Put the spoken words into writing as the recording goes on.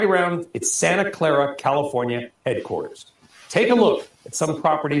around its Santa Clara, California headquarters. Take a look at some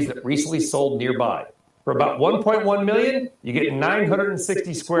properties that recently sold nearby. For about $1.1 million, you get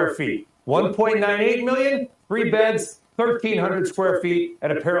 960 square feet. $1.98 million, 3 beds, 1,300 square feet,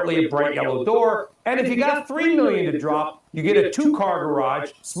 and apparently a bright yellow door. And if you got $3 million to drop, you get a 2-car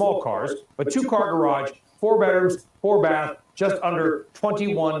garage, small cars, but 2-car garage, 4 bedrooms, 4 bath, just under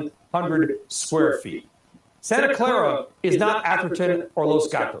 2,100 square feet. Santa Clara is not Atherton or Los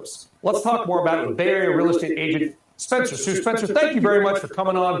Gatos. Let's talk more about it with Bay Area real estate agent Spencer. Sue Spencer, thank you very much for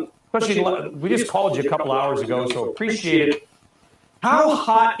coming on. Especially, we just called you a couple hours ago, so appreciate it. How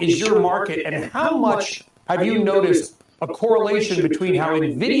hot is your market, and how much have you noticed a correlation between how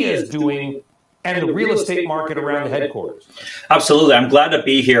NVIDIA is doing and the real estate market around the headquarters? Absolutely. I'm glad to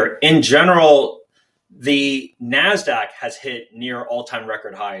be here. In general, the NASDAQ has hit near all-time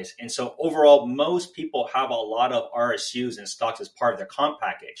record highs. And so overall, most people have a lot of RSUs and stocks as part of their comp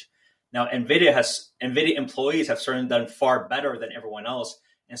package. Now, NVIDIA employees have certainly done far better than everyone else.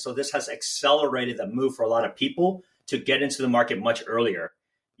 And so this has accelerated the move for a lot of people to get into the market much earlier.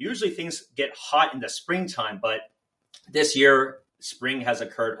 Usually things get hot in the springtime, but this year, spring has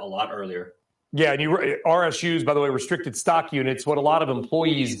occurred a lot earlier. Yeah, and RSUs, by the way, restricted stock units, what a lot of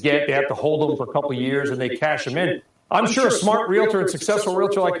employees get, they have to hold them for a couple of years and they cash them in. I'm sure a smart realtor and successful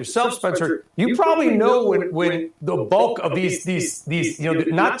realtor like yourself, Spencer, you probably know when the bulk of these,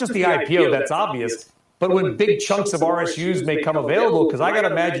 not just the IPO, that's obvious, but when big chunks of RSUs may come available, because I got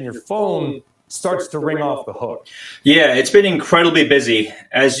to imagine your phone starts to ring off the hook. Yeah, it's been incredibly busy.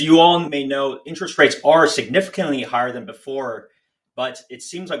 As you all may know, interest rates are significantly higher than before, but it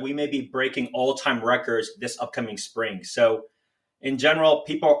seems like we may be breaking all-time records this upcoming spring. So in general,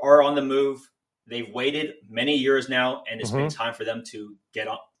 people are on the move. They've waited many years now, and it's been time for them to get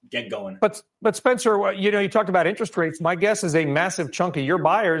going. But Spencer, you talked about interest rates. My guess is a massive chunk of your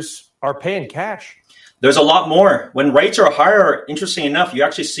buyers are paying cash. There's a lot more. When rates are higher, interesting enough, you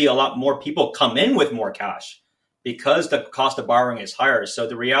actually see a lot more people come in with more cash because the cost of borrowing is higher. So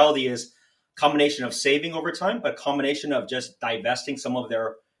the reality is a combination of saving over time, but a combination of just divesting some of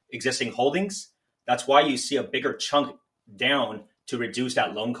their existing holdings. That's why you see a bigger chunk down to reduce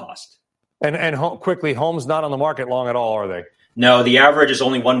that loan cost. And quickly, homes not on the market long at all, are they? No, the average is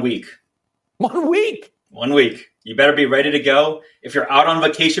only 1 week. 1 week? 1 week. You better be ready to go. If you're out on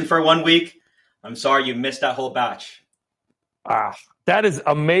vacation for 1 week, I'm sorry you missed that whole batch. That is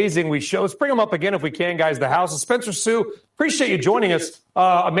amazing. Let's bring them up again if we can, guys. The house of Spencer Sue. Appreciate you joining us.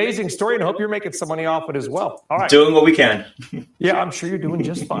 Amazing story, and I hope you're making some money off it as well. All right. Doing what we can. Yeah, I'm sure you're doing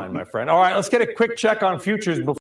just fine, my friend. All right, let's get a quick check on futures before